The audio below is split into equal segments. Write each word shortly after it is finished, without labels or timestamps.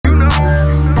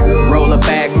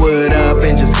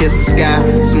kiss the sky.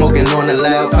 Smoking on the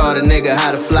loud, taught a nigga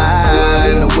how to fly.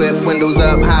 In the whip, windows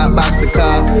up, hot box the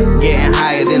car. Getting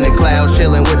higher than the clouds,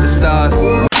 chilling with the stars.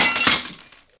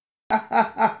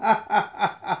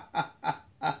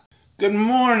 Good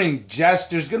morning,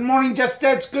 jesters. Good morning,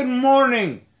 jestettes. Good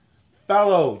morning,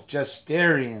 fellow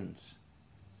jestarians.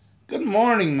 Good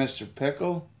morning, Mr.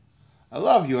 Pickle. I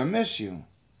love you. I miss you.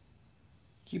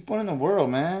 Keep winning the world,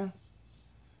 man.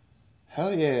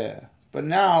 Hell yeah. But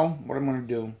now, what I'm going to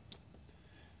do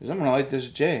is I'm going to light this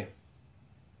J.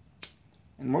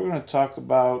 And we're going to talk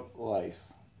about life.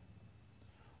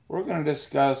 We're going to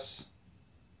discuss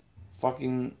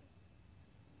fucking...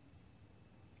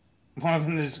 We're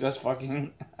going to discuss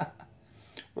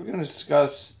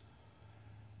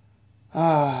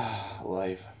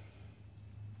life.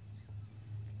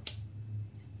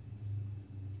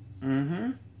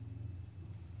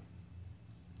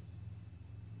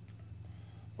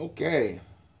 Okay.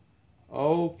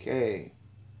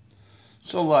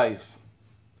 So life.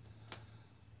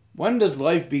 When does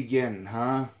life begin,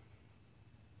 huh?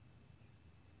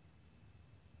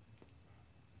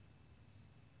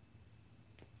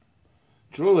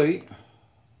 Truly,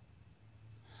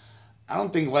 I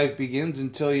don't think life begins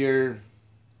until you're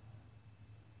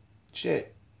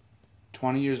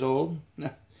 20 years old.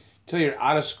 Until you're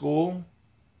out of school,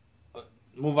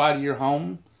 move out of your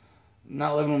home,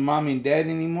 not living with mommy and dad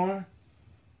anymore.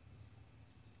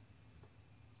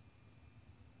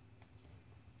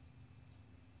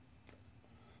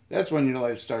 That's when your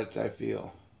life starts, I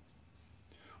feel.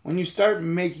 When you start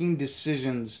making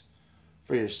decisions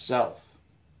for yourself.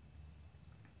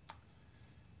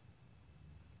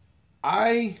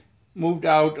 I moved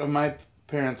out of my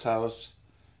parents' house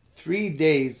 3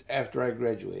 days after I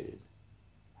graduated.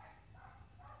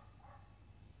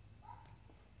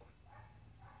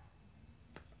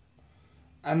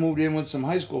 I moved in with some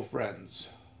high school friends.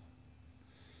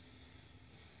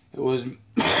 It was...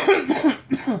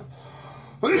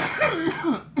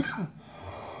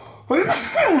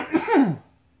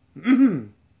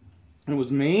 It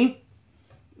was me,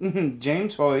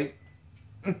 James Hoyt,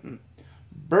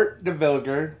 Bert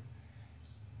DeVilliger,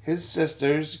 his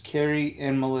sisters, Carrie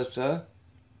and Melissa,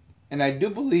 and I do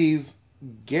believe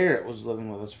Garrett was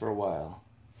living with us for a while.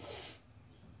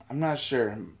 I'm not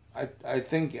sure. I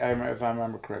think, if I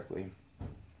remember correctly.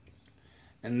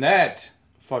 And that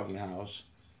fucking house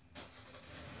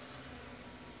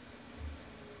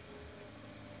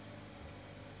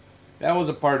that was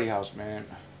a party house, man.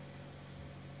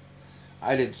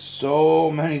 I did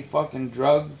so many fucking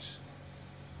drugs.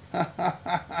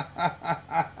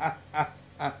 I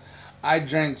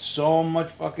drank so much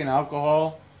fucking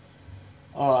alcohol.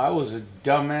 Oh, I was a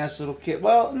dumbass little kid.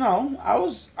 Well, no, I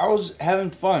was having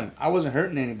fun. I wasn't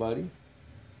hurting anybody.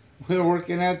 We were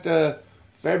working at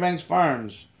Fairbanks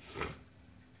Farms,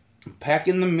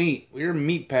 packing the meat. We were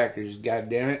meat packers,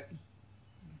 goddammit.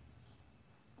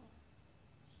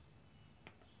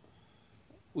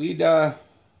 We'd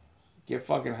get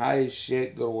fucking high as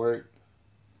shit, go to work.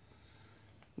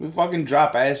 We fucking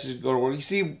drop asses, go to work. You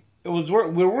see, we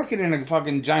were working in a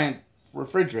fucking giant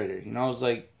refrigerator. You know, it was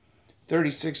like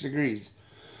 36 degrees.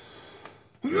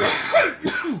 That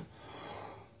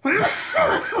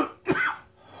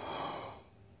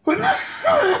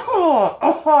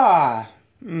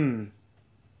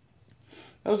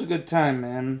was a good time,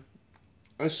 man.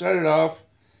 I started off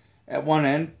at one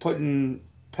end putting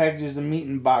packages of meat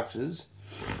in boxes,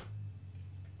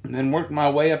 and then worked my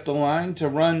way up the line to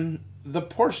run the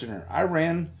portioner. I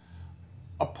ran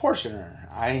a portioner.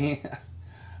 I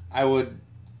would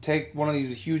take one of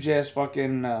these huge ass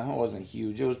fucking, it wasn't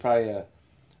huge, it was probably a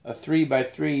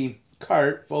 3x3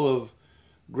 cart full of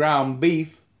ground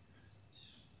beef.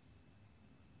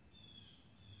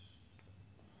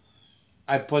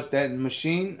 I put that in the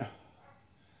machine,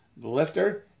 the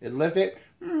lifter, it lifted,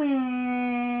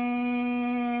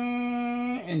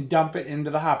 and dump it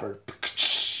into the hopper.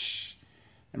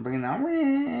 And bring it down.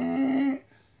 And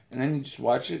then you just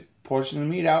watch it portion the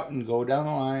meat out and go down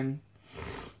the line.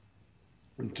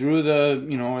 And through the,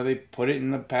 where they put it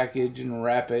in the package and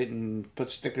wrap it and put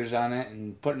stickers on it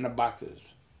and put it in the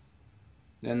boxes.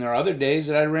 Then there are other days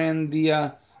that I ran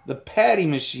the patty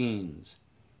machines.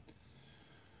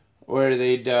 Where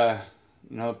they'd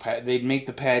make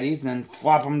the patties and then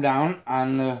flop them down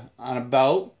on a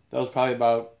belt that was probably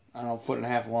about, a foot and a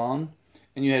half long,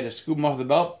 and you had to scoop them off the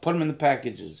belt, put them in the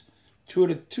packages,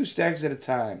 two stacks at a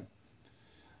time,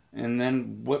 and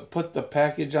then put the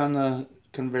package on the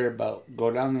conveyor belt, go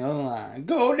down the other line,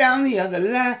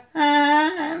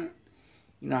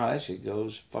 You know how that shit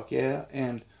goes. Fuck yeah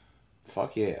and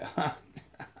fuck yeah.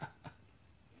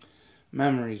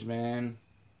 Memories, man.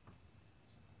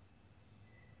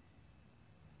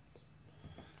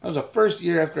 was the first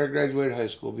year after I graduated high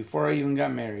school, before I even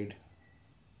got married.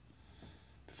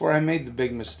 Before I made the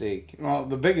big mistake. Well,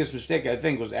 the biggest mistake, I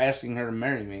think, was asking her to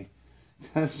marry me.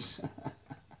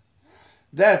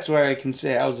 That's where I can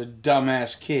say I was a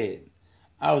dumbass kid.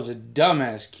 I was a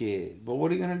dumbass kid. But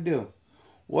what are you going to do?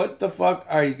 What the fuck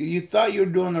are you? You thought you were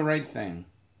doing the right thing.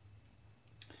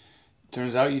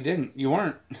 Turns out you didn't. You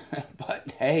weren't.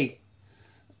 But hey,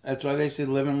 that's why they say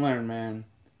live and learn, man.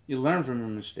 You learn from your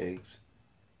mistakes.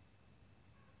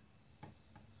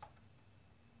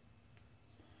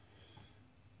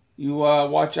 You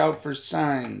watch out for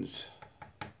signs.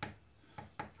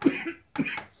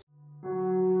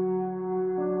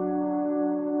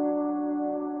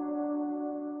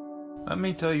 Let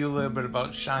me tell you a little bit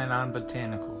about Shine On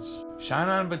Botanicals. Shine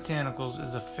On Botanicals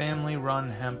is a family-run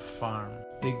hemp farm.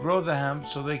 They grow the hemp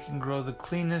so they can grow the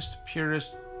cleanest,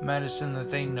 purest medicine that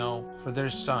they know for their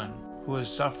son, who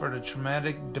has suffered a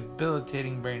traumatic,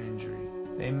 debilitating brain injury.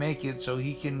 They make it so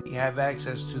he can have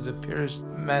access to the purest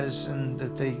medicine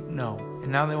that they know. And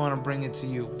now they want to bring it to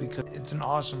you because it's an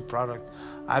awesome product.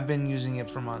 I've been using it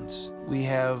for months. We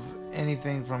have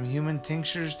anything from human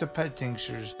tinctures to pet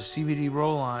tinctures. CBD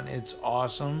roll-on, it's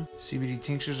awesome. CBD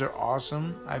tinctures are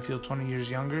awesome. I feel 20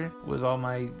 years younger with all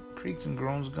my creaks and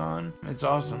groans gone. It's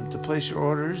awesome. To place your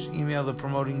orders, email the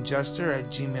promoting jester at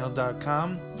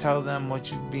gmail.com. Tell them what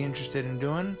you'd be interested in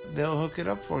doing. They'll hook it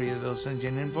up for you. They'll send you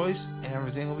an invoice and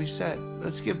everything will be set.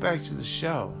 Let's get back to the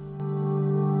show.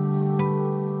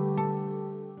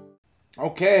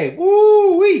 Okay,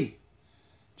 woo-wee!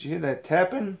 Did you hear that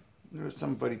tapping? There was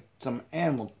some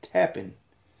animal tapping.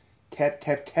 Tap,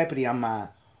 tap, tappity on my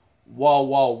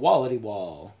wallity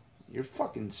wall. You're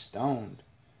fucking stoned.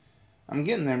 I'm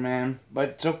getting there, man. But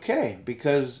it's okay,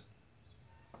 because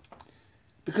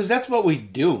that's what we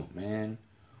do, man.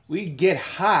 We get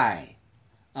high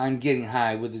on getting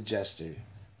high with the jester.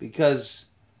 Because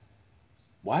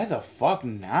why the fuck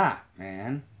not,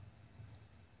 man?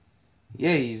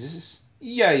 Jesus.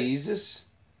 Jesus.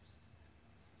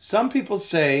 Some people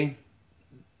say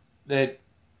that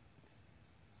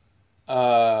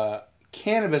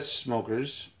cannabis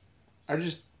smokers are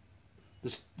just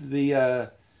the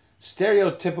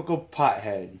stereotypical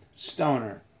pothead,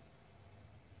 stoner.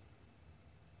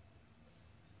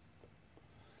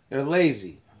 They're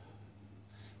lazy.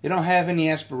 They don't have any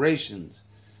aspirations.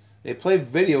 They play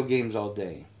video games all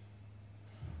day.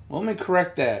 Well, let me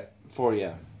correct that for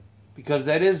you, because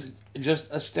that is just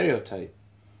a stereotype.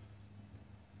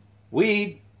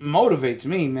 Weed motivates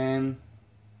me, man.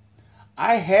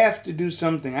 I have to do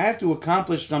something. I have to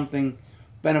accomplish something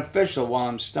beneficial while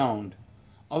I'm stoned.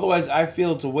 Otherwise, I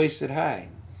feel it's a wasted high.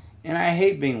 And I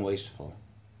hate being wasteful.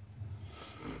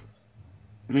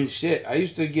 I mean, shit, I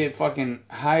used to get fucking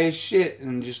high as shit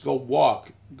and just go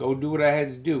walk. Go do what I had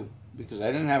to do. Because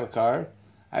I didn't have a car.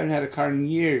 I haven't had a car in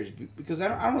years. Because I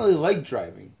don't really like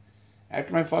driving.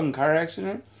 After my fucking car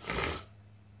accident,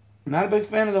 I'm not a big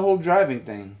fan of the whole driving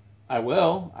thing. I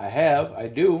will. I have. I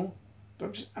do.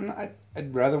 But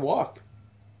I'd rather walk.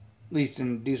 At least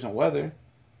in decent weather.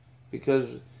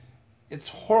 Because it's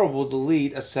horrible to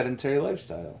lead a sedentary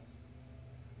lifestyle.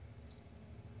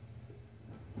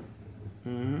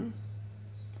 You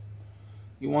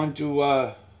want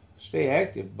to stay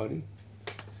active, buddy.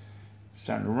 It's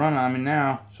starting to run on me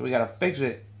now. So we gotta fix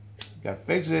it.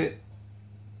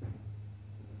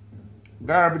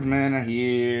 Garbage men are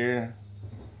here.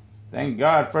 Thank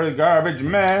God for the garbage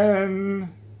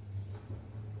men.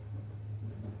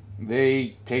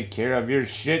 They take care of your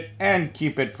shit and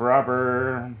keep it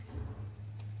proper.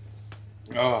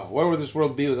 Oh, where would this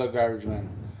world be without garbage men?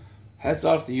 Hats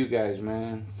off to you guys,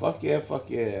 man. Fuck yeah, fuck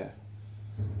yeah.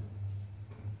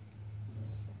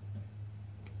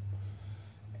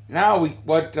 Now what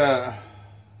we're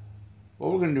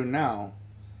gonna do now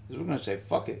is we're gonna say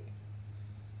fuck it.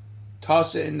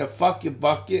 Toss it in the fuck your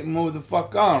bucket and move the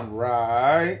fuck on,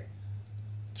 right?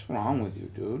 What's wrong with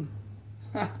you, dude?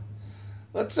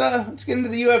 Let's get into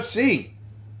the UFC.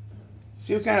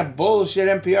 See what kind of bullshit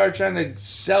NPR are trying to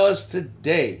sell us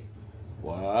today.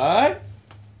 What?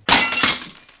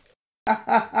 A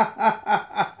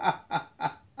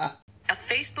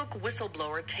Facebook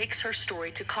whistleblower takes her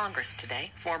story to Congress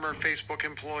today. Former Facebook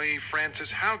employee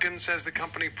Frances Haugen says the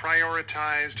company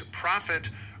prioritized profit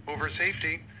over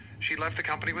safety. She left the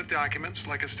company with documents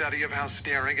like a study of how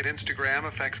staring at Instagram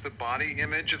affects the body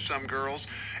image of some girls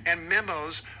and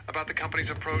memos about the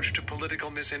company's approach to political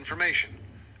misinformation.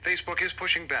 Facebook is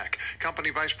pushing back.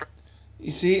 Company vice president.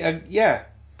 You see, yeah,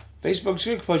 Facebook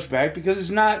should push back because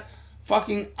it's not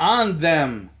fucking on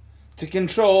them to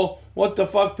control what the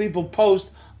fuck people post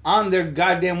on their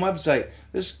goddamn website.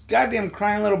 This goddamn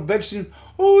crying little bitch saying,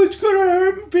 oh, it's gonna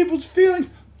hurt people's feelings.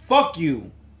 Fuck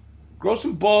you. Grow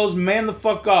some balls, man the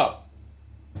fuck up.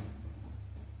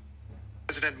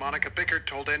 President Monica Bickert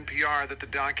told NPR that the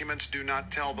documents do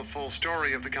not tell the full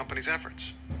story of the company's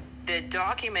efforts. The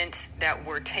documents that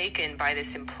were taken by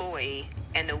this employee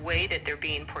and the way that they're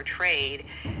being portrayed,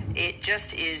 it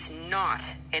just is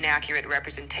not an accurate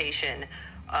representation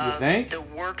of the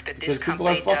work that this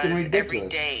company does every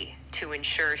day to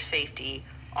ensure safety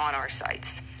on our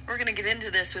sites. We're going to get into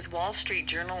this with Wall Street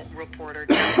Journal reporter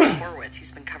Jeff Horowitz.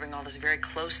 He's been covering all this very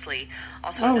closely.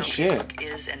 Also, Facebook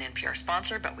is an NPR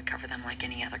sponsor, but we cover them like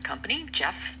any other company.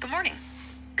 Jeff, good morning.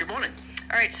 Good morning.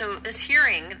 All right, so this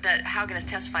hearing that Haugen is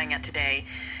testifying at today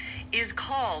is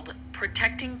called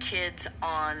Protecting Kids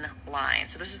Online.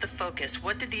 So this is the focus.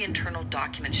 What did the internal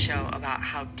documents show about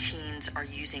how teens are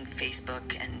using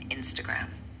Facebook and Instagram?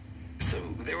 So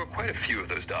there were quite a few of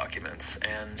those documents,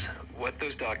 and what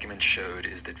those documents showed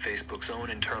is that Facebook's own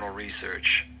internal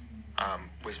research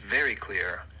was very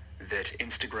clear that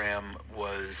Instagram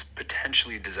was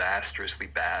potentially disastrously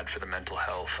bad for the mental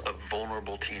health of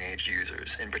vulnerable teenage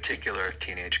users, in particular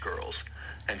teenage girls.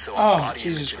 And so on body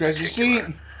image in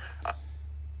particular.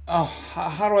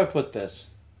 How do I put this?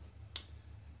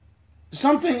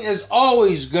 Something is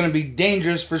always going to be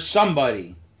dangerous for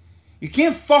somebody. You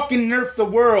can't fucking nerf the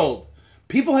world.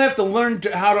 People have to learn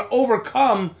how to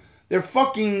overcome their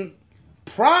fucking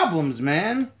problems,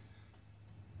 man.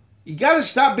 You gotta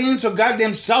stop being so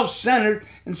goddamn self-centered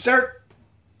and start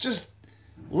just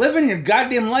living your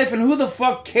goddamn life. And who the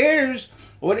fuck cares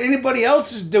what anybody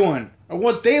else is doing, or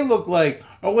what they look like,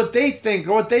 or what they think,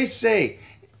 or what they say?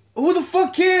 Who the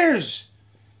fuck cares?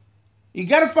 You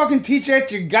gotta fucking teach that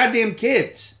to your goddamn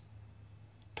kids.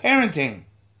 Parenting.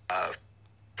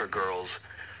 For girls,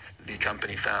 the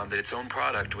company found that its own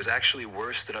product was actually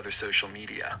worse than other social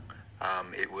media.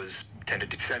 It was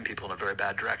tended to send people in a very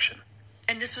bad direction.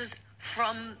 And this was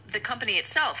from the company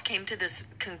itself, came to this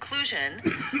conclusion,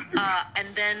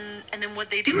 and then what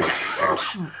they do with that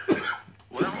research?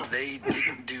 Well, they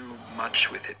didn't do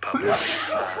much with it publicly.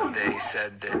 They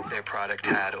said that their product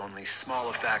had only small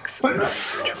effects, and the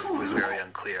research was very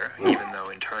unclear, even though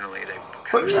internally they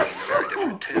kind of sang a very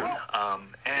different tune.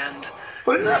 And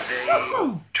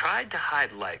they tried to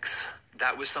hide likes.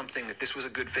 That was something that this was a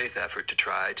good faith effort to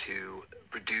try to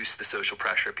reduce the social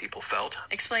pressure people felt.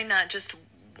 Explain that just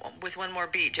with one more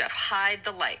beat, Jeff. Hide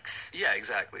the likes. Yeah,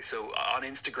 exactly. So on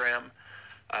Instagram,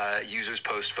 users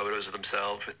post photos of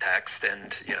themselves with text,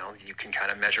 and you can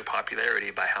kind of measure popularity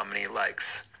by how many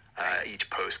likes each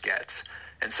post gets.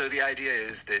 And so the idea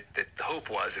is that the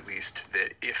hope was, at least,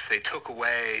 that if they took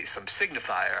away some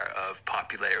signifier of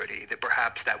popularity, that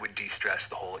perhaps that would de-stress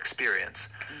the whole experience.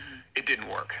 Mm-hmm. It didn't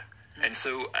work. Mm-hmm. And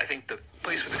so I think the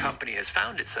place where the company has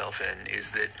found itself in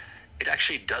is that it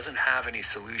actually doesn't have any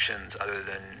solutions other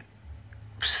than...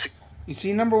 You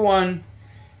see, number one,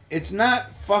 it's not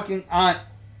fucking on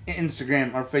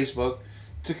Instagram or Facebook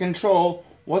to control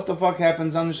what the fuck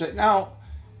happens on the site. Now,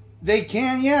 they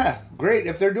can, yeah, great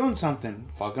if they're doing something,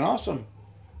 fucking awesome,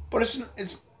 but it's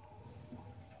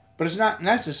not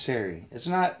necessary. It's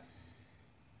not.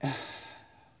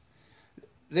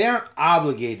 They aren't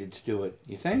obligated to do it.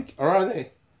 You think, or are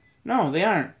they? No, they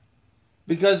aren't,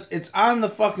 because it's on the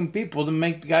fucking people to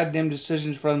make the goddamn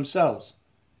decisions for themselves.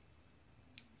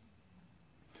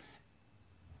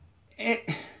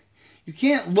 You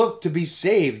can't look to be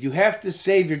saved. You have to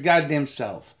save your goddamn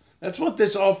self. That's what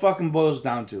this all fucking boils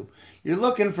down to. You're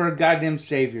looking for a goddamn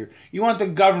savior. You want the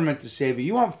government to save you.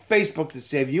 You want Facebook to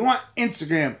save you. You want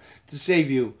Instagram to save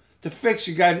you. To fix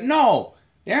your goddamn... No!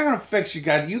 They aren't going to fix your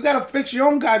goddamn... You got to fix your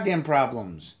own goddamn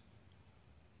problems.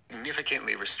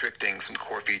 Significantly restricting some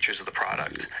core features of the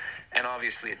product. And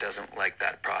obviously it doesn't like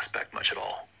that prospect much at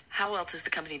all. How else is the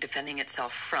company defending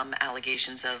itself from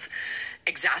allegations of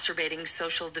exacerbating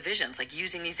social divisions, like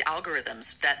using these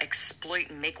algorithms that exploit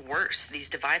and make worse these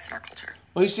divides in our culture?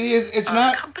 Well, you see, it's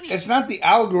not the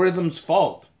algorithm's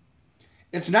fault.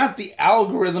 It's not the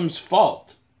algorithm's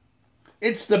fault.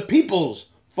 It's the people's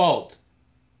fault.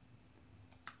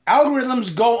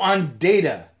 Algorithms go on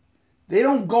data. They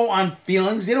don't go on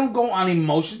feelings. They don't go on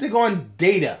emotions. They go on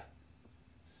data.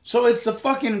 So it's the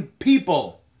fucking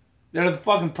people that are the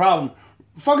fucking problem.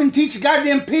 Fucking teach the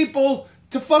goddamn people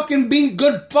to fucking be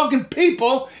good fucking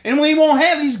people, and we won't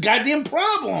have these goddamn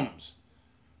problems.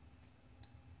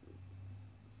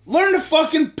 Learn to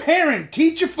fucking parent.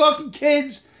 Teach your fucking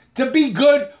kids to be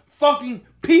good fucking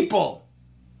people.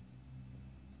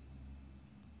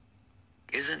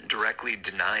 Isn't directly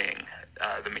denying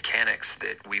the mechanics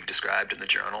that we've described in the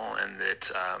journal and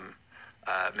that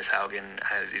Ms. Haugen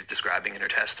is describing in her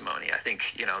testimony. I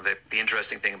think, the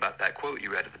interesting thing about that quote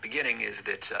you read at the beginning is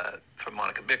that, from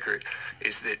Monica Bickert,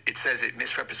 is that it says it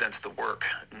misrepresents the work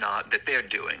that they're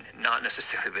doing, not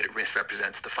necessarily that it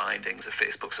misrepresents the findings of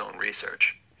Facebook's own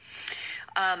research.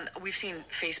 We've seen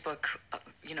Facebook,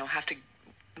 have to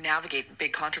navigate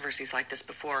big controversies like this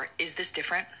before. Is this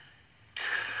different?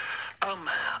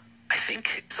 I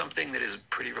think something that is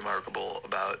pretty remarkable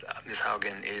about Ms.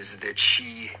 Haugen is that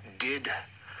she did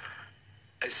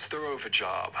as thorough of a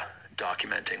job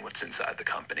documenting what's inside the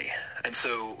company. And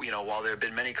so, while there have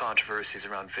been many controversies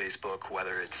around Facebook,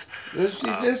 whether it's,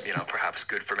 perhaps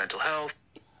good for mental health.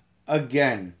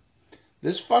 Again,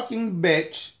 this fucking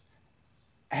bitch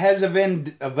has a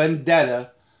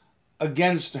vendetta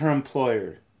against her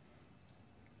employer.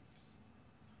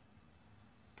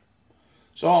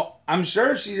 So I'm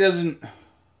sure she doesn't.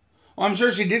 Well, I'm sure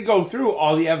she did go through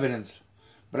all the evidence,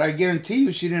 but I guarantee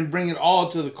you she didn't bring it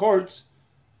all to the courts.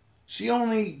 She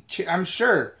only. I'm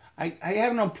sure. I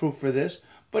have no proof for this,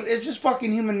 but it's just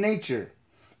fucking human nature.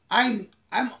 I'm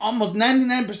almost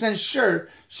 99% sure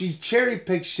she cherry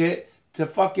picked shit to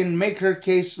fucking make her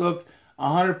case look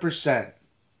 100%.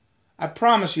 I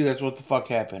promise you that's what the fuck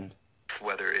happened.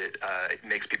 Whether it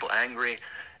makes people angry.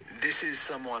 This is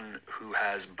someone who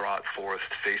has brought forth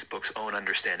Facebook's own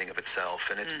understanding of itself,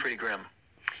 and it's pretty grim.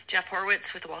 Jeff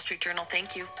Horwitz with the Wall Street Journal,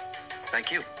 thank you.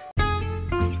 Thank you.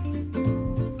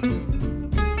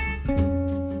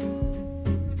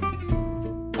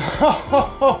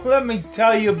 Oh, let me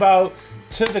tell you about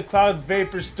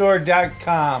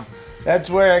tothecloudvaporstore.com. That's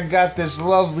where I got this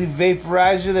lovely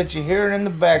vaporizer that you're hearing in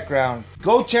the background.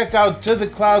 Go check out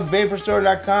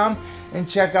tothecloudvaporstore.com and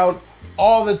check out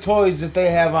all the toys that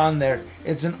they have on there.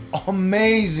 It's an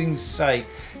amazing site.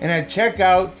 And at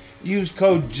checkout, use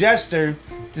code JESTER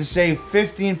to save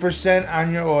 15%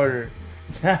 on your order.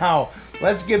 Now,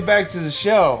 let's get back to the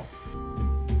show.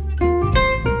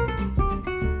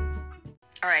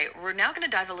 All right, we're now going to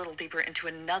dive a little deeper into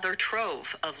another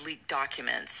trove of leaked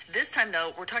documents. This time,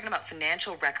 though, we're talking about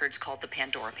financial records called the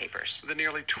Pandora Papers. The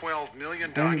nearly 12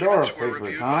 million documents were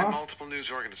reviewed by multiple news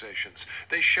organizations.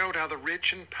 They showed how the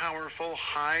rich and powerful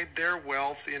hide their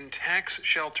wealth in tax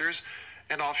shelters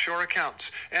and offshore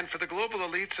accounts. And for the global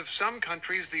elites of some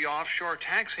countries, the offshore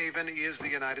tax haven is the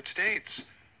United States.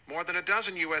 More than a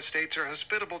dozen U.S. states are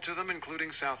hospitable to them,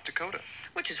 including South Dakota.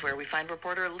 Which is where we find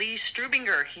reporter Lee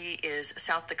Strubinger. He is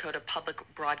South Dakota Public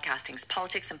Broadcasting's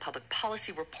politics and public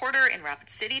policy reporter in Rapid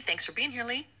City. Thanks for being here,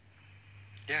 Lee.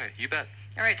 Yeah, you bet.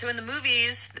 All right, so in the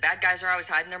movies, the bad guys are always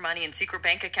hiding their money in secret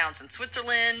bank accounts in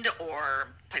Switzerland or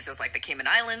places like the Cayman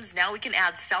Islands. Now we can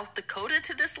add South Dakota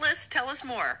to this list. Tell us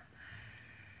more.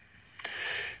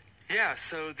 Yeah,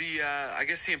 so I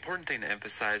guess the important thing to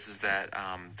emphasize is that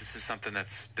this is something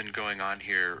that's been going on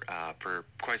here for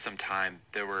quite some time.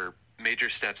 There were major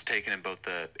steps taken in both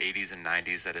the 80s and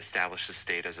 90s that established the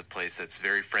state as a place that's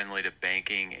very friendly to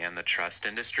banking and the trust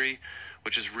industry,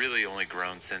 which has really only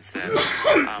grown since then.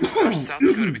 Of course, South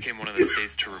Dakota became one of the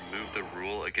states to remove the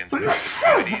rule against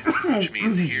activities, which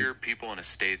means here people in the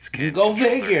states can go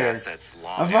control their assets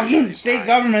long. A fucking state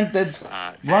government that's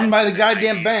run by the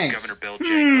goddamn banks. Governor Bill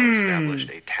Janko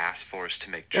established a task force to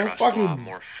make trust law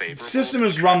more favorable. The system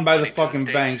is run by the fucking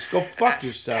banks. Go fuck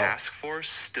yourself. That task force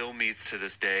still meets to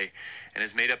this day and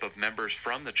is made up of members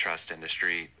from the trust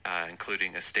industry,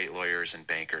 including estate lawyers and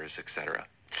bankers, etc.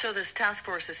 So this task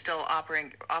force is still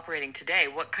operating today.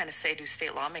 What kind of say do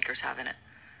state lawmakers have in it?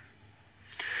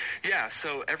 Yeah,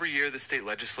 so every year the state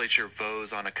legislature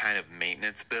votes on a kind of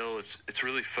maintenance bill. It's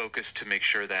really focused to make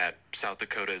sure that South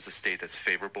Dakota is a state that's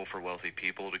favorable for wealthy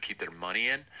people to keep their money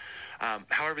in.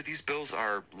 However, these bills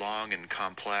are long and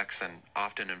complex and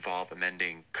often involve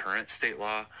amending current state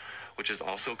law, which is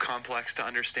also complex to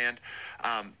understand.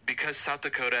 Because South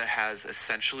Dakota has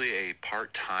essentially a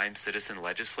part-time citizen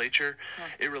legislature,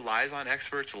 it relies on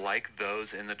experts like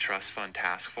those in the Trust Fund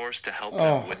Task Force to help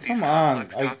them with these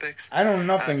complex topics. I know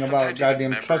nothing about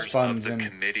goddamn trust funds. Of the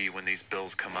committee, when these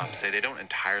bills come up, say they don't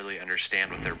entirely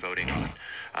understand what they're voting on.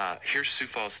 Here's Sioux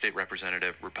Falls State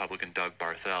Representative Republican Doug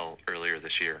Barthel earlier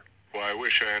this year. Well, I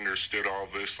wish I understood all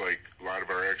of this like a lot of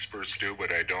our experts do, but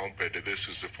I don't. But this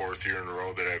is the fourth year in a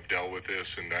row that I've dealt with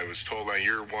this, and I was told on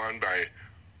year one by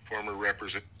former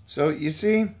representative. So, you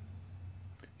see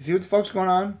what the fuck's going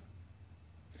on?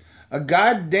 A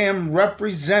goddamn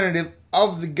representative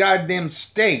of the goddamn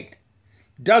state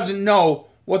doesn't know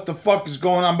what the fuck is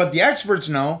going on, but the experts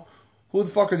know. Who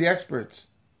the fuck are the experts?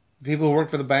 The people who work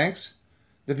for the banks?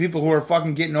 The people who are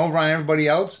fucking getting over on everybody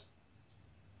else?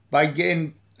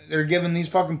 They're giving these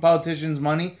fucking politicians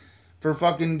money for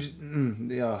fucking...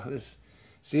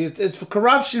 See, it's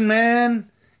corruption, man.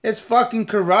 It's fucking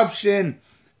corruption.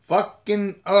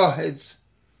 Fucking, it's...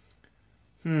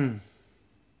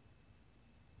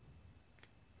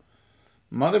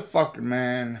 Motherfucker,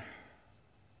 man.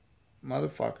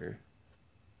 Motherfucker.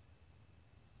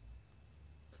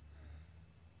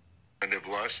 And of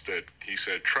lust that he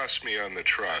said, trust me on the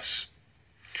truss.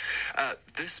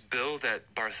 This bill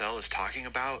that Barthel is talking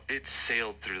about, it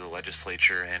sailed through the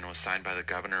legislature and was signed by the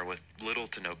governor with little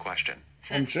to no question.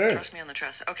 I'm sure. Trust me on the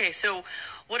truss. Okay, so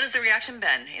what has the reaction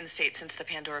been in the state since the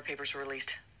Pandora Papers were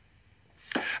released?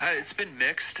 It's been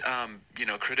mixed.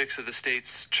 Critics of the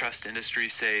state's trust industry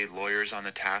say lawyers on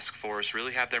the task force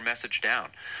really have their message down,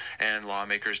 and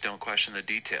lawmakers don't question the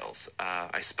details.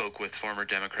 I spoke with former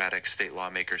Democratic state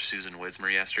lawmaker Susan Wismer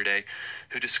yesterday,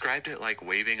 who described it like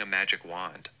waving a magic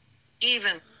wand.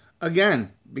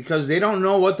 Again, because they don't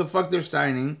know what the fuck they're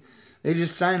signing, they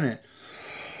just sign it.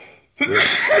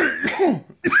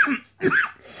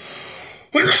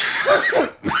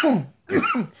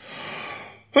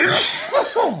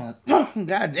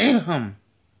 God damn.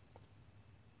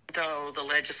 Though the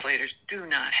legislators do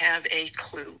not have a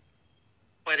clue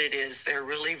what it is they're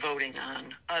really voting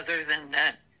on, other than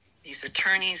that these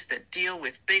attorneys that deal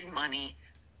with big money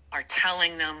are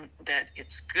telling them that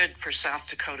it's good for South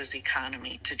Dakota's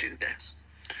economy to do this.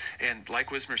 And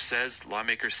like Wismer says,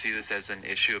 lawmakers see this as an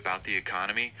issue about the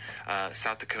economy.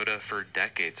 South Dakota, for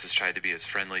decades, has tried to be as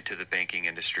friendly to the banking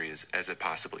industry as it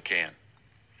possibly can.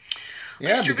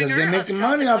 Yeah, Mr. because Binger they're of making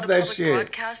South money Dakota off that Public shit.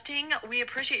 Broadcasting, we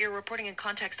appreciate your reporting and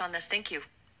context on this. Thank you.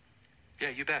 Yeah,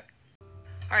 you bet.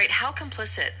 All right, how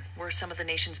complicit were some of the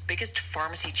nation's biggest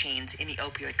pharmacy chains in the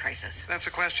opioid crisis? That's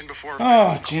a question before Oh,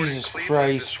 federal court in Jesus Cleveland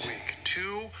Christ. this week.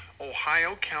 2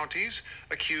 Ohio counties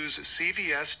accuse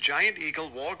CVS, Giant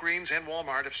Eagle, Walgreens, and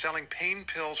Walmart of selling pain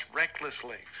pills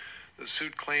recklessly. The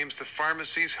suit claims the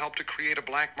pharmacies helped to create a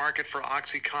black market for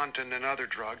OxyContin and other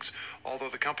drugs, although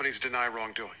the companies deny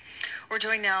wrongdoing. We're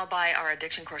joined now by our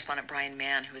addiction correspondent, Brian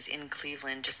Mann, who is in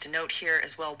Cleveland. Just a note here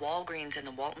as well, Walgreens and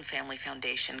the Walton Family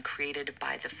Foundation, created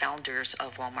by the founders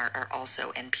of Walmart, are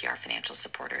also NPR financial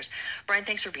supporters. Brian,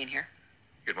 thanks for being here.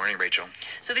 Good morning, Rachel.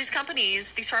 So these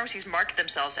pharmacies market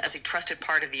themselves as a trusted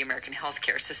part of the American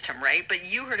healthcare system, right? But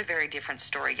you heard a very different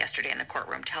story yesterday in the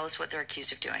courtroom. Tell us what they're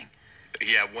accused of doing.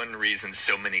 Yeah, one reason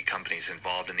so many companies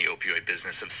involved in the opioid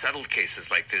business have settled cases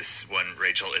like this one,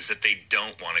 Rachel, is that they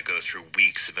don't want to go through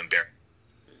weeks of embarrassment.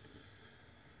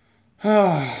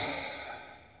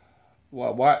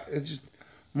 Well, what? It's just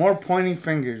more pointing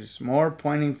fingers.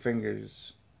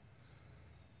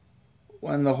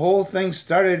 When the whole thing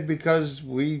started because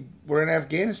we were in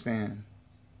Afghanistan.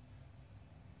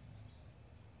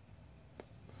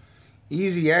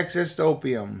 Easy access to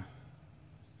opium.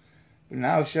 But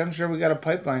now I'm sure we got a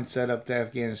pipeline set up to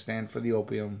Afghanistan for the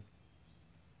opium.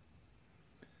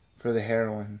 For the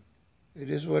heroin.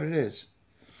 It is what it is.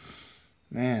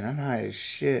 Man, I'm high as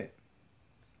shit.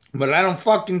 But I don't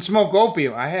fucking smoke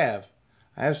opium. I have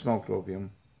smoked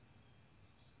opium.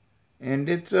 And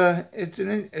it's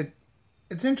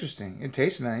interesting. It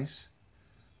tastes nice.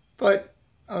 But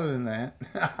other than that,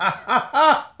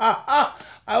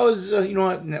 I was, you know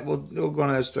what, we'll go on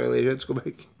to that story later. Let's go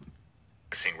back.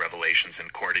 Seeing revelations in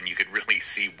court, and you could really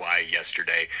see why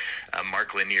yesterday.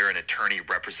 Mark Lanier, an attorney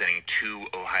representing 2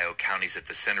 Ohio counties at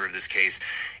the center of this case,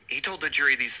 he told the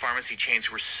jury these pharmacy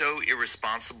chains were so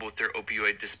irresponsible with their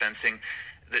opioid dispensing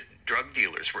that drug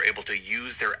dealers were able to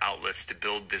use their outlets to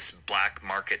build this black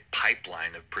market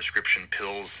pipeline of prescription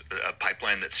pills, a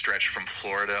pipeline that stretched from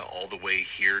Florida all the way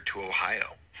here to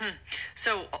Ohio.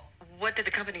 So what did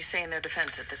the companies say in their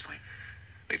defense at this point?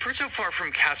 We've heard so far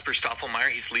from Casper Stoffelmeyer.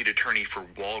 He's lead attorney for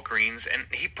Walgreens, and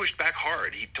he pushed back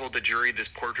hard. He told the jury this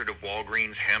portrait of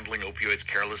Walgreens handling opioids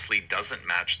carelessly doesn't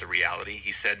match the reality.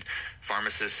 He said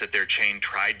pharmacists at their chain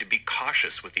tried to be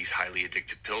cautious with these highly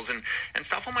addictive pills, and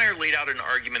Stoffelmeyer laid out an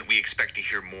argument we expect to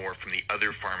hear more from the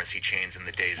other pharmacy chains in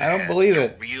the days ahead. I don't believe the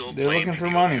it. Real They're blame looking for for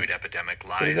the money. opioid epidemic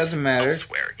lies But it doesn't matter.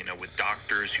 elsewhere, with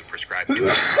doctors who prescribe too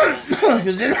many pills,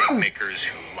 drug makers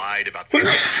who lied about the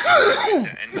safety,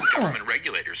 and government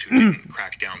regulators who didn't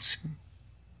crack down.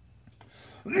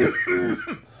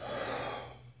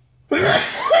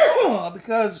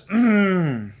 Because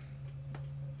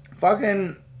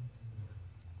fucking,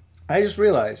 I just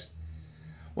realized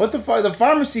what the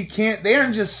pharmacy can't. They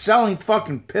aren't just selling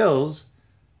fucking pills.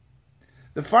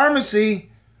 The pharmacy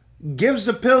gives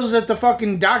the pills that the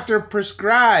fucking doctor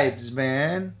prescribes,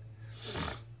 man.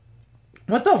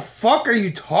 What the fuck are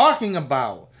you talking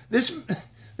about? This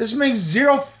makes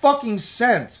zero fucking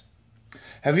sense.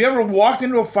 Have you ever walked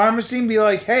into a pharmacy and be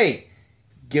like, hey,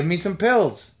 give me some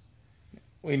pills?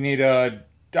 We need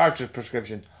doctor's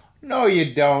prescription. No,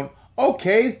 you don't.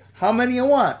 Okay, how many you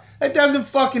want? That doesn't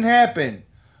fucking happen.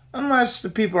 Unless the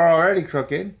people are already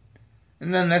crooked.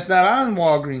 And then that's not on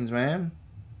Walgreens, man.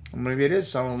 Or maybe it is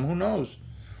some of them. Who knows?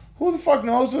 Who the fuck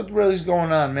knows what really is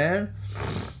going on, man?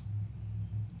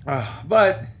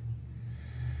 But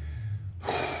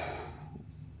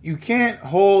you can't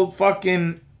hold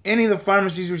fucking any of the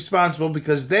pharmacies responsible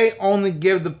because they only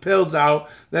give the pills out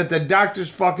that the doctors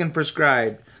fucking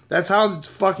prescribed. That's how it's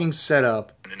fucking set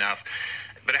up. Enough.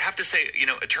 But I have to say,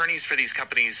 attorneys for these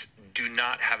companies do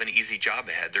not have an easy job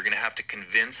ahead. They're going to have to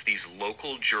convince these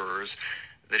local jurors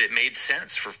that it made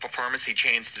sense for pharmacy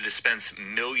chains to dispense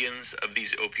millions of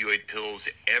these opioid pills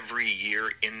every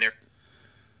year in their...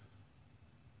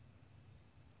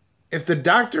 If the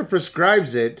doctor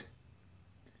prescribes it,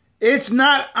 it's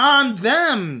not on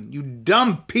them, you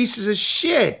dumb pieces of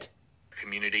shit.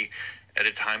 Community at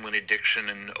a time when addiction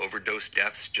and overdose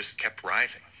deaths just kept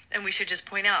rising. And we should just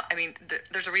point out,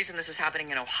 there's a reason this is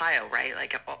happening in Ohio, right?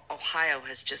 Like, Ohio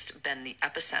has just been the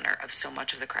epicenter of so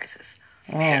much of the crisis.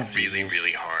 And really,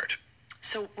 really hard.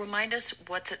 So remind us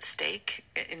what's at stake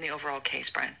in the overall case,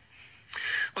 Brian.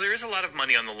 Well, there is a lot of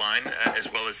money on the line,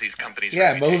 as well as these companies'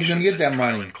 Yeah, but who's going to get that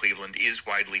money? This trial in Cleveland is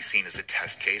widely seen as a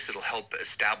test case. It'll help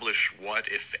establish what,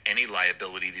 if any,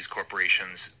 liability these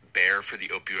corporations bear for the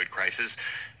opioid crisis,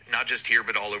 not just here,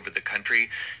 but all over the country.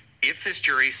 If this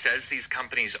jury says these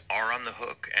companies are on the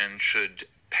hook and should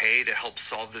pay to help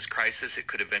solve this crisis, it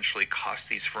could eventually cost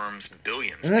these firms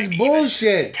billions. And that's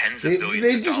bullshit. Tens of billions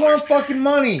they just want fucking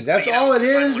money. That's all it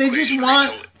is. They just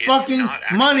want fucking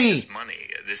money.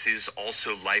 This is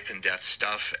also life and death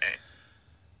stuff.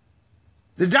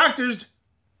 The doctors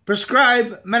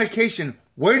prescribe medication.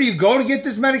 Where do you go to get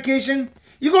this medication?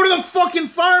 You go to the fucking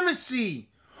pharmacy.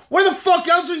 Where the fuck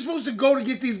else are you supposed to go to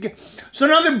get these? So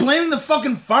now they're blaming the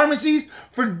fucking pharmacies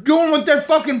for doing what they're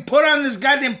fucking put on this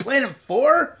goddamn planet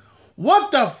for?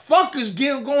 What the fuck is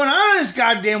going on in this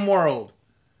goddamn world?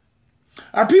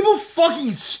 Are people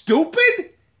fucking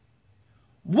stupid?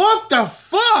 What the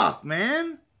fuck,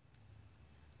 man?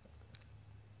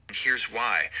 Here's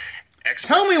why.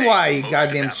 Tell me why, you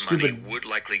goddamn stupid. Would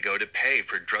likely go to pay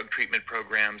for drug treatment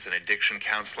programs and addiction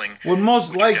counseling. Would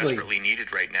most likely. Desperately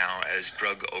needed right now as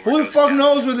drug overdose. Who the fuck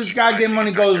knows where this goddamn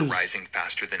money goes? They're rising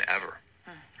faster than ever.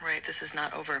 Right, this is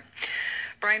not over.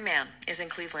 Brian Mann is in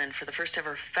Cleveland for the first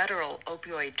ever federal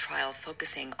opioid trial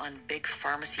focusing on big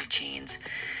pharmacy chains.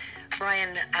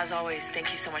 Brian, as always,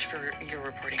 thank you so much for your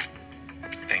reporting.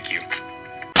 Thank you.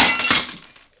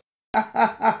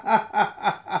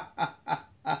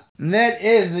 And that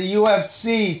is the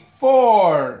UFC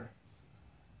for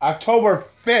October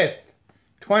 5th,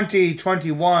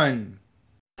 2021.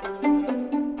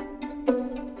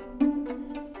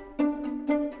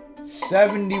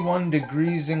 71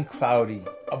 degrees and cloudy.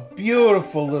 A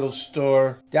beautiful little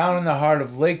store down in the heart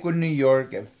of Lakewood, New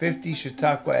York at 50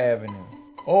 Chautauqua Avenue.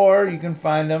 Or you can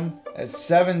find them at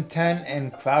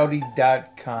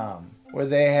 710andcloudy.com, where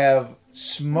they have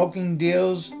smoking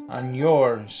deals on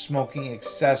your smoking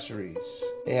accessories.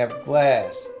 They have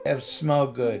glass, they have smell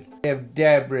good, they have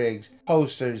dab rigs,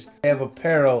 posters, they have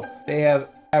apparel, they have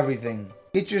everything.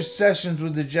 Get your Sessions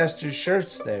with the Jester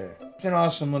shirts there. It's an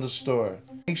awesome little store.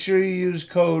 Make sure you use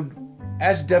code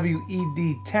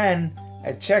SWED10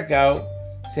 at checkout.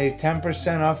 Save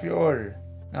 10% off your order.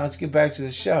 Now let's get back to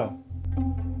the show.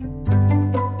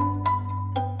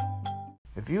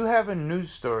 If you have a news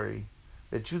story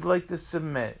that you'd like to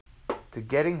submit to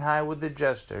Getting High with the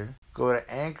Jester, go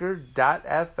to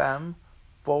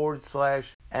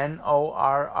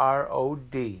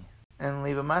anchor.fm/NORROD and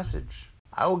leave a message.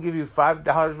 I will give you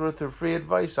 $5 worth of free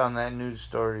advice on that news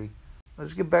story.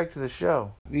 Let's get back to the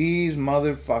show. These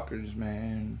motherfuckers,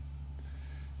 man.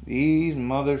 These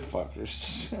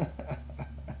motherfuckers.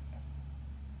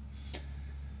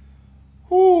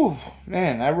 Whew,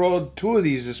 man, I rolled 2 of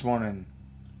these this morning.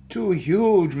 2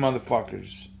 huge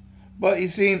motherfuckers. But you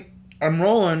see, I'm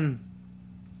rolling,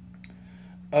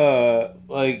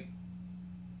 like,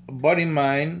 a buddy of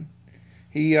mine,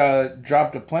 he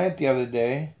dropped a plant the other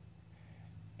day,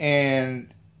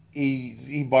 and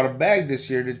he bought a bag this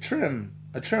year to trim,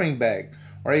 a trimming bag.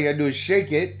 All you gotta do is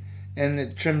shake it, and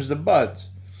it trims the buds.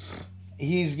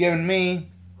 He's given me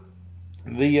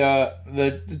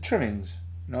the trimmings.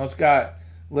 You know, it's got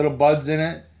little buds in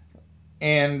it,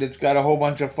 and it's got a whole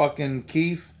bunch of fucking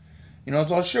keef. You know,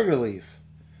 it's all sugar leaf.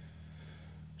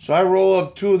 So I roll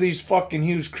up 2 of these fucking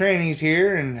huge crannies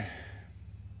here, and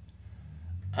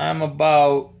I'm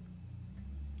about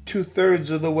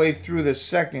 2/3 of the way through the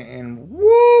second, and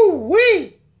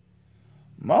woo-wee!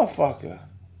 Motherfucker.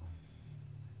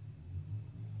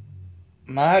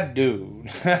 My dude.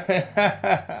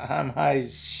 I'm high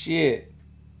as shit.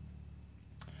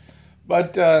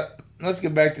 But let's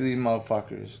get back to these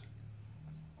motherfuckers.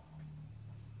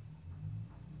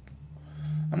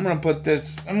 I'm going to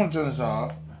turn this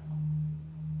off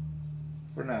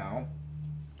for now.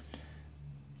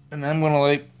 And I'm going to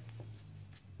light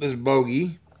this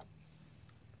bogey.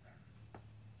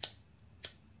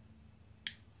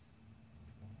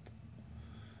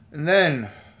 And then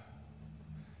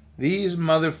these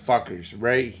motherfuckers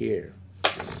right here.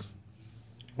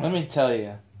 Let me tell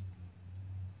you.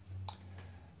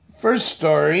 First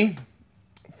story,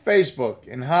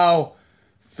 Facebook, and how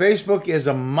Facebook is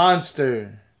a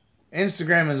monster.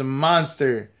 Instagram is a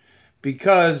monster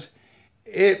because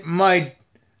it might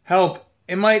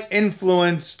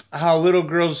influence how little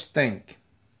girls think.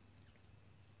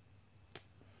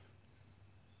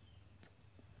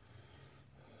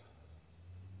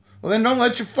 Well, then don't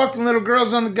let your fucking little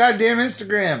girls on the goddamn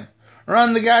Instagram or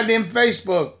on the goddamn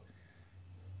Facebook.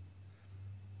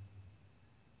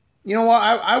 You know what?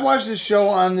 I watched this show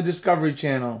on the Discovery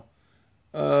Channel.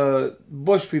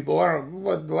 Bush people, or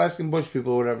what, the Alaskan Bush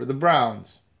people, or whatever, the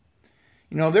Browns.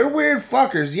 You know, they're weird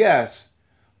fuckers, yes.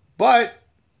 But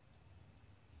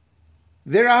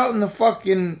they're out in the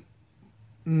fucking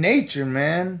nature,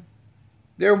 man.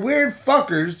 They're weird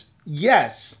fuckers,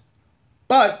 yes.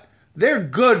 But they're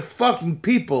good fucking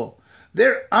people.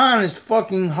 They're honest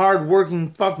fucking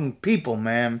hard-working fucking people,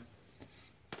 man.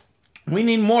 We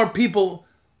need more people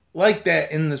like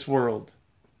that in this world.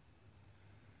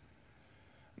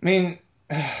 I mean,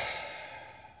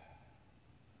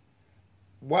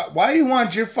 why do you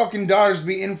want your fucking daughters to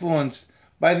be influenced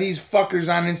by these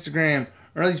fuckers on Instagram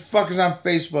or these fuckers on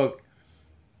Facebook?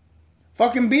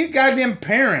 Fucking be a goddamn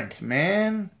parent,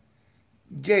 man.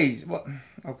 Jeez, what?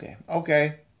 Okay.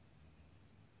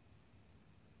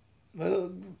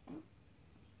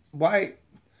 Why?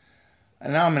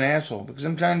 And now I'm an asshole because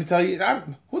I'm trying to tell you.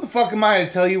 Who the fuck am I to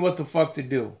tell you what the fuck to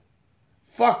do?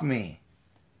 Fuck me.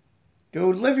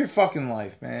 Dude, live your fucking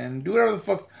life, man. Do whatever the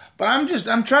fuck. But I'm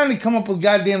trying to come up with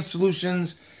goddamn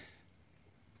solutions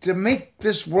to make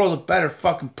this world a better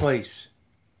fucking place.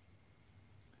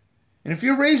 And if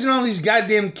you're raising all these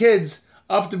goddamn kids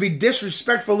up to be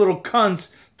disrespectful little cunts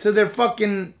to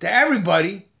to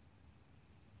everybody,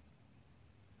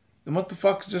 then what the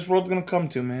fuck is this world gonna come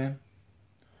to, man?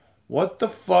 What the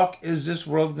fuck is this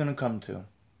world gonna come to?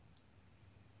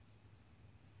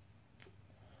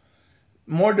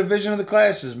 More division of the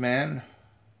classes, man.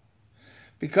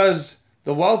 Because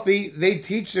the wealthy, they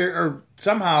teach or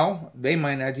somehow, they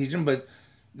might not teach them, but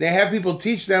they have people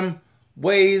teach them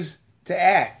ways to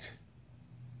act.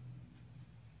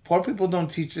 Poor people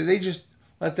don't teach it. They just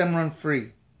let them run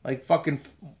free. Like fucking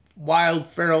wild,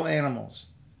 feral animals.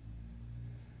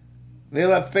 They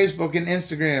let Facebook and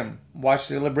Instagram watch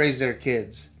them raise their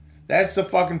kids. That's the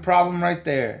fucking problem right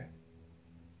there.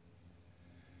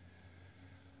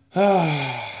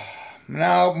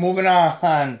 Now, moving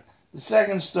on. The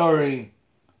second story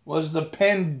was the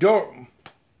Pandora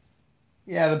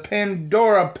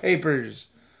Papers.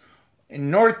 In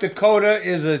North Dakota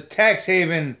is a tax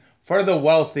haven for the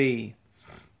wealthy.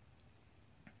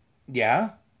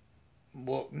 Yeah?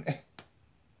 Well,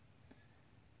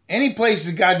 any place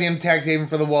is a goddamn tax haven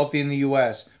for the wealthy in the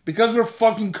U.S. because we're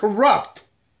fucking corrupt.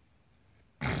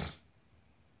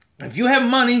 If you have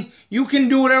money, you can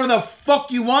do whatever the fuck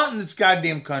you want in this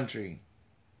goddamn country.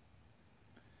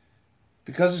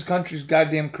 Because this country's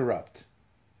goddamn corrupt.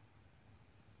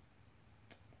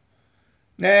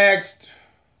 Next.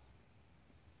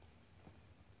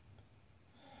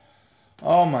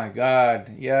 Oh my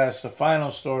God. Yes, the final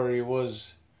story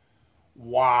was...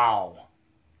 Wow.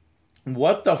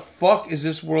 What the fuck is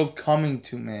this world coming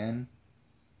to, man?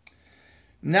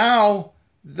 Now,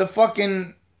 the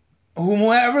fucking...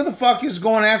 Whoever the fuck is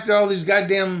going after all these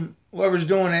goddamn... Whoever's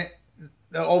doing it,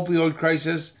 the opioid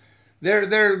crisis,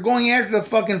 they're going after the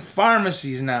fucking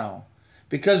pharmacies now.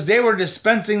 Because they were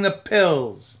dispensing the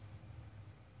pills.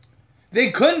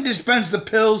 They couldn't dispense the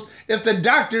pills if the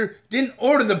doctor didn't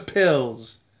order the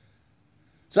pills.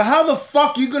 So how the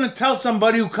fuck are you going to tell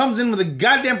somebody who comes in with a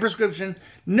goddamn prescription,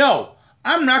 no,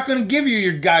 I'm not going to give you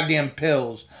your goddamn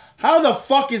pills? How the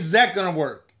fuck is that going to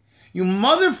work? You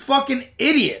motherfucking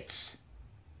idiots.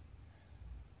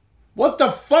 What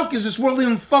the fuck is this world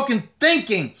even fucking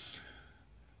thinking?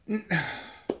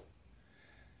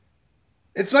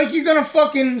 It's like you're going to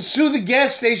fucking sue the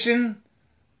gas station.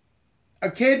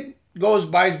 A kid goes,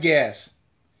 buys gas,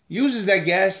 uses that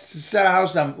gas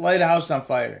to light a house on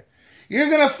fire. You're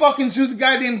going to fucking sue the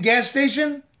goddamn gas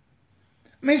station?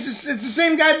 I mean, it's the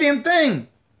same goddamn thing.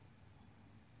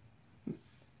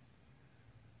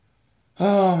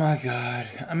 Oh my God.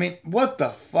 I mean, what the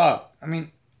fuck? I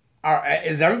mean,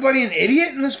 is everybody an idiot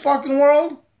in this fucking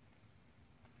world?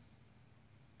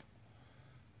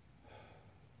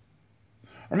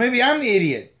 Or maybe I'm the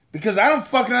idiot because I don't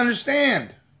fucking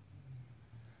understand.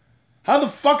 How the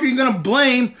fuck are you gonna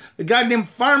blame the goddamn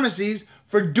pharmacies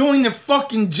for doing their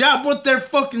fucking job? What they're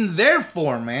fucking there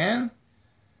for, man?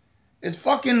 It's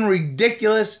fucking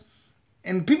ridiculous.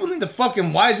 And people need to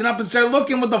fucking wisen up and start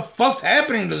looking what the fuck's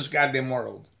happening to this goddamn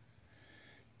world.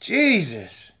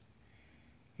 Jesus.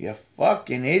 You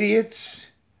fucking idiots.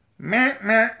 Meh,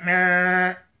 meh,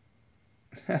 meh.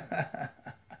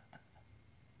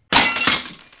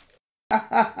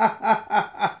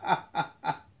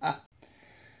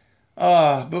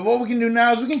 But what we can do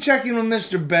now is we can check in with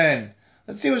Mr. Ben.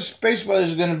 Let's see what space weather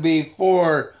is going to be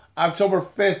for October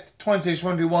 5th,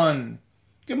 2021.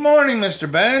 Good morning,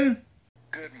 Mr. Ben.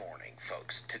 Good morning,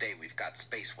 folks. Today we've got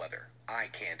space weather, eye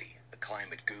candy, a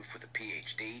climate goof with a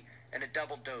PhD, and a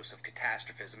double dose of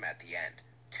catastrophism at the end.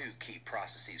 2 key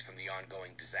processes from the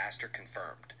ongoing disaster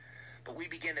confirmed. But we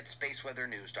begin at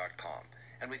spaceweathernews.com,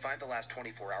 and we find the last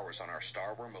 24 hours on our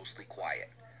star were mostly quiet.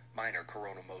 Minor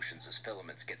coronal motions as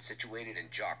filaments get situated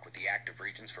and jock with the active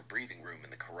regions for breathing room in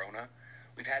the corona.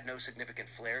 We've had no significant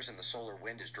flares, and the solar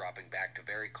wind is dropping back to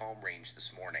very calm range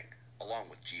this morning, along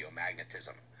with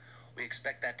geomagnetism. We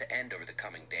expect that to end over the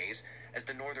coming days, as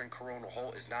the northern coronal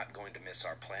hole is not going to miss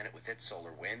our planet with its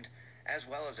solar wind, as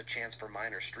well as a chance for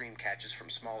minor stream catches from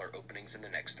smaller openings in the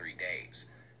next 3 days.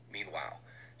 Meanwhile,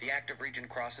 the active region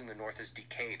crossing the north is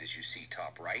decayed, as you see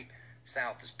top right.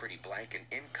 South is pretty blank, and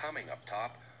incoming up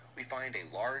top, we find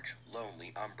a large,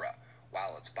 lonely umbra.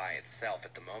 While it's by itself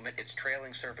at the moment, its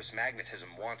trailing surface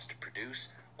magnetism wants to produce.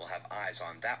 We'll have eyes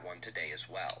on that one today as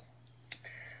well.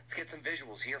 Let's get some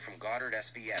visuals here from Goddard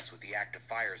SVS with the active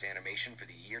fires animation for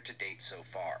the year to date so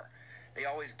far. They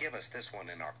always give us this one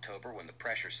in October when the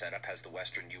pressure setup has the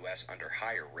western U.S. under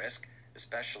higher risk,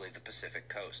 especially the Pacific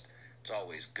coast. It's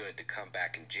always good to come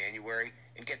back in January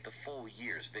and get the full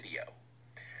year's video.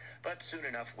 But soon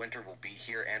enough, winter will be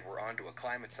here, and we're on to a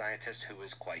climate scientist who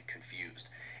is quite confused.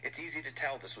 It's easy to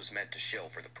tell this was meant to shill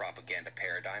for the propaganda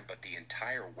paradigm, but the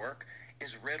entire work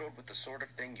is riddled with the sort of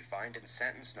thing you find in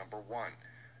sentence number 1.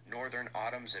 Northern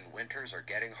autumns and winters are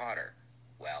getting hotter.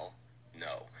 Well,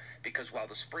 no, because while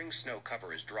the spring snow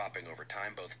cover is dropping over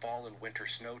time, both fall and winter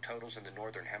snow totals in the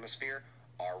northern hemisphere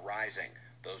are rising.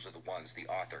 Those are the ones the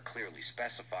author clearly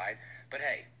specified, but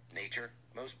hey, nature,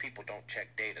 most people don't check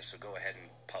data, so go ahead and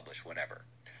publish whatever.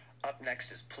 Up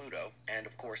next is Pluto, and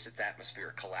of course its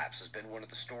atmospheric collapse has been one of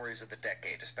the stories of the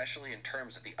decade, especially in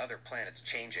terms of the other planets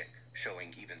changing,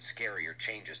 showing even scarier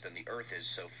changes than the Earth is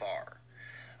so far.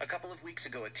 A couple of weeks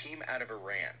ago, a team out of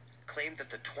Iran claimed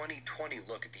that the 2020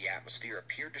 look at the atmosphere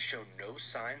appeared to show no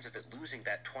signs of it losing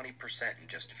that 20% in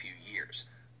just a few years.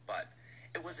 But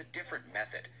it was a different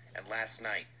method, and last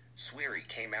night, SWIRI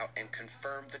came out and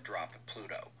confirmed the drop of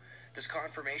Pluto. This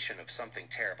confirmation of something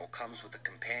terrible comes with a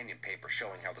companion paper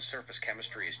showing how the surface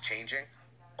chemistry is changing,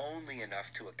 only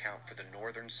enough to account for the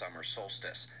northern summer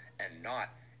solstice, and not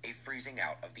a freezing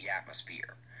out of the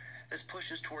atmosphere. This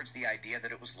pushes towards the idea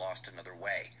that it was lost another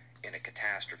way, in a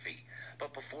catastrophe.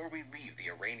 But before we leave the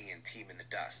Iranian team in the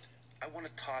dust, I want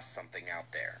to toss something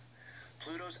out there.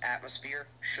 Pluto's atmosphere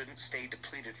shouldn't stay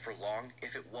depleted for long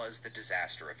if it was the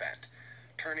disaster event.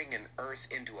 Turning an Earth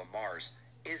into a Mars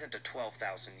isn't a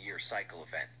 12,000-year cycle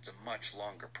event. It's a much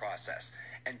longer process.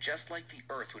 And just like the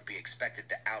Earth would be expected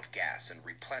to outgas and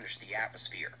replenish the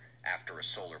atmosphere after a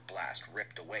solar blast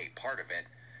ripped away part of it,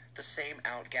 the same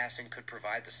outgassing could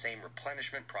provide the same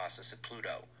replenishment process at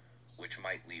Pluto, which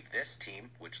might leave this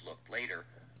team, which looked later,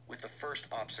 with the first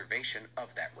observation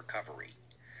of that recovery.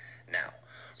 Now,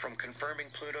 from confirming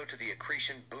Pluto to the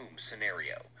accretion boom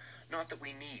scenario. Not that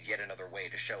we need yet another way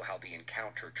to show how the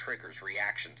encounter triggers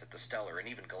reactions at the stellar and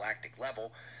even galactic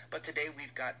level, but today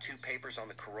we've got 2 papers on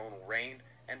the coronal rain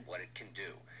and what it can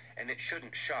do, and it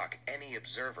shouldn't shock any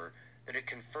observer that it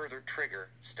can further trigger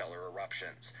stellar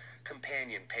eruptions.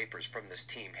 Companion papers from this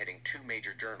team hitting 2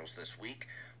 major journals this week,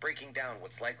 breaking down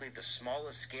what's likely the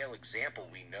smallest scale example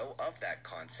we know of that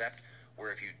concept,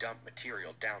 where if you dump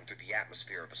material down through the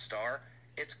atmosphere of a star,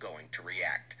 it's going to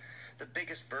react. The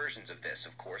biggest versions of this,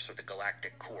 of course, are the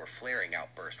galactic core flaring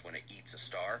outburst when it eats a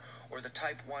star, or the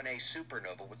Type 1a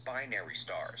supernova with binary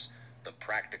stars. The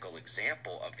practical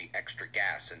example of the extra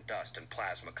gas and dust and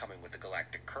plasma coming with the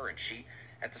galactic current sheet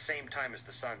at the same time as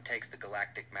the sun takes the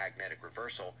galactic magnetic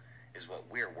reversal is what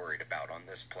we're worried about on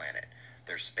this planet.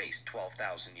 They're spaced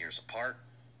 12,000 years apart,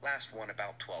 last one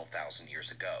about 12,000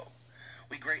 years ago.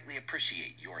 We greatly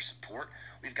appreciate your support.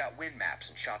 We've got win maps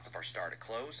and shots of our start to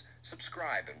close.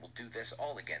 Subscribe and we'll do this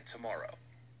all again tomorrow.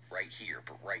 Right here,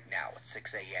 but right now at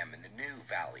 6 a.m. in the new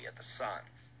Valley of the Sun.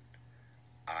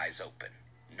 Eyes open.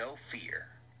 No fear.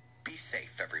 Be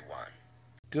safe, everyone.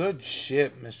 Good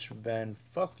shit, Mr. Ben.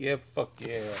 Fuck yeah, fuck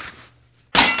yeah.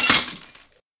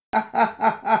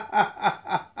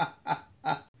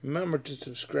 Remember to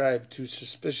subscribe to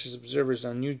Suspicious Observers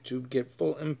on YouTube, get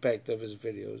full impact of his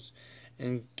videos,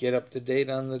 and get up to date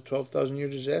on the 12,000 year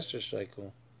disaster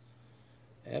cycle.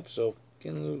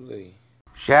 Absolutely.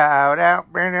 Shout out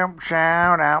to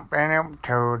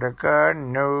the Good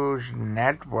News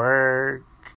Network.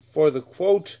 For the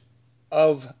quote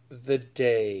of the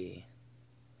day.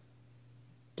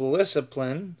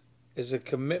 Blissipline is a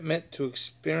commitment to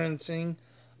experiencing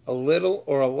a little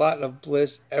or a lot of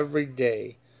bliss every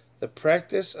day. The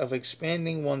practice of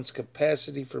expanding one's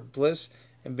capacity for bliss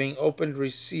and being open to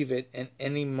receive it in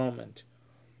any moment.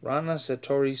 Rana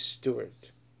Satori Stewart.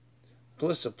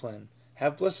 Blissipline.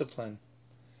 Have blissipline.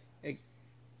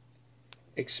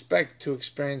 Expect to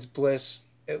experience bliss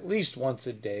at least once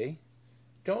a day.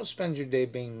 Don't spend your day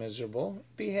being miserable.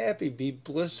 Be happy. Be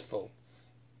blissful.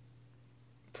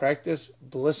 Practice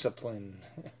blissipline.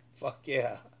 Fuck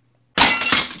yeah.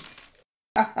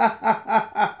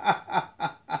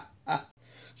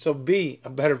 So be a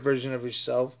better version of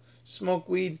yourself. Smoke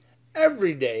weed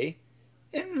every day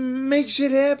and make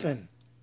shit happen.